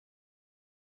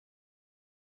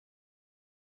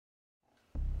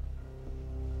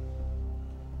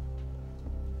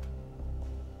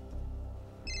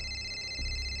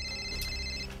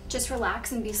Just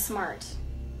relax and be smart.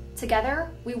 Together,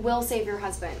 we will save your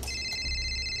husband.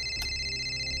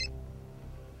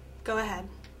 Go ahead.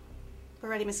 We're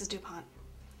ready, Mrs. DuPont.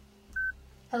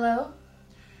 Hello?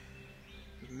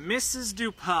 Mrs.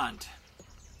 DuPont,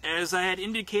 as I had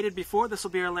indicated before, this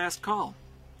will be our last call.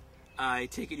 I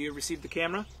take it you have received the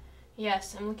camera?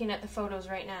 Yes, I'm looking at the photos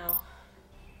right now.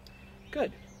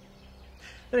 Good.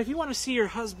 But if you want to see your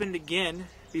husband again,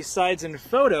 besides in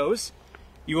photos,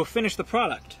 you will finish the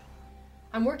product.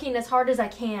 I'm working as hard as I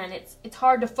can. It's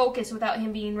hard to focus without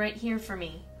him being right here for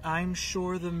me. I'm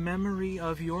sure the memory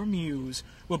of your muse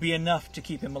will be enough to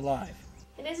keep him alive.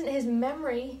 It isn't his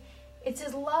memory, it's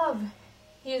his love.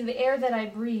 He is the air that I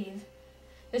breathe.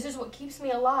 This is what keeps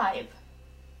me alive.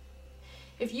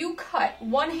 If you cut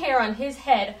one hair on his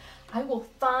head, I will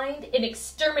find and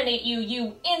exterminate you,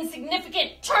 you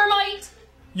insignificant termite!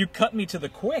 You cut me to the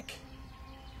quick.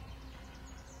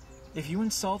 If you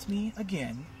insult me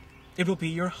again, it will be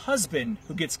your husband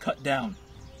who gets cut down.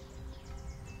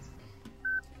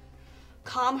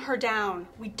 Calm her down.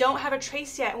 We don't have a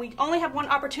trace yet, and we only have one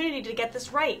opportunity to get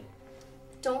this right.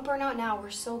 Don't burn out now, we're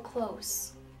so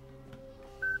close.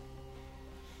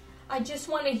 I just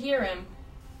want to hear him.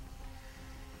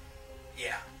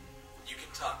 Yeah, you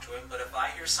can talk to him, but if I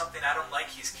hear something I don't like,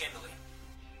 he's kindling.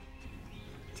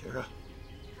 Tara.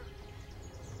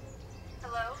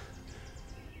 Hello?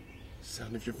 The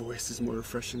sound of your voice is more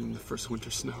refreshing than the first winter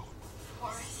snow.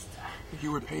 Forrest.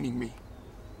 You were painting me.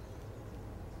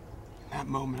 In that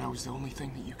moment, I was the only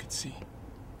thing that you could see.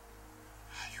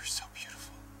 You're so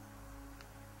beautiful.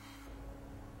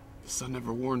 The sun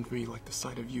never warmed me like the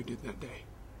sight of you did that day.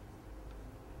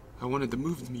 I wanted to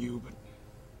move you, but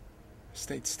I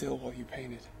stayed still while you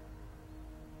painted.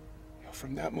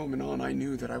 From that moment on, I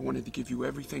knew that I wanted to give you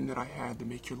everything that I had to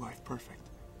make your life perfect.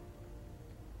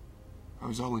 I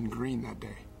was all in green that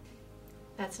day.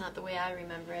 That's not the way I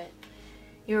remember it.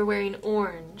 You were wearing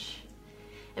orange.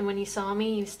 And when you saw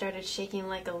me, you started shaking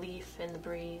like a leaf in the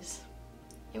breeze.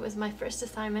 It was my first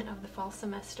assignment of the fall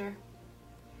semester.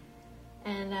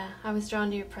 And I was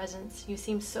drawn to your presence. You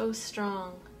seemed so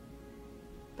strong.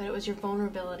 But it was your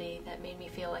vulnerability that made me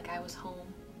feel like I was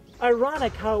home.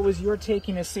 Ironic how it was your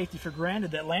taking his safety for granted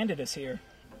that landed us here.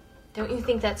 Don't you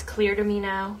think that's clear to me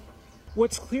now?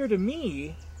 What's clear to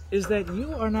me is that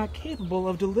you are not capable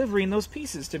of delivering those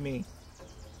pieces to me.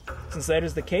 Since that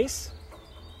is the case,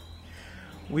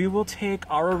 we will take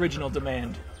our original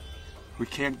demand. We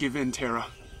can't give in, Tara.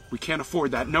 We can't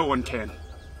afford that. No one can.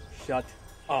 Shut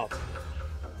up.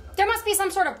 There must be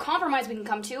some sort of compromise we can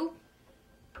come to.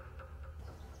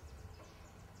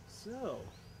 So,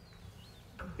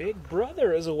 Big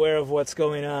Brother is aware of what's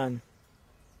going on.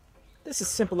 This is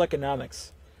simple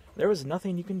economics. There is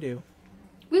nothing you can do.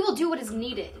 We will do what is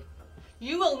needed.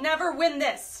 You will never win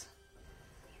this.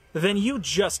 Then you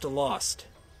just lost.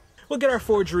 We'll get our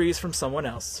forgeries from someone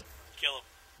else. Kill him.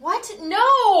 What?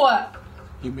 No!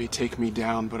 You may take me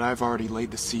down, but I've already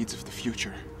laid the seeds of the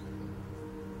future.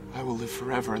 I will live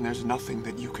forever, and there's nothing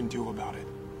that you can do about it.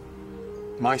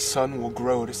 My son will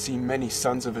grow to see many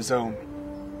sons of his own.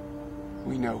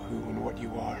 We know who and what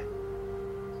you are.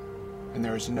 And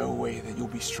there is no way that you'll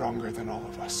be stronger than all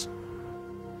of us.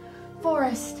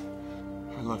 Forrest.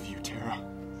 I love you, Tara.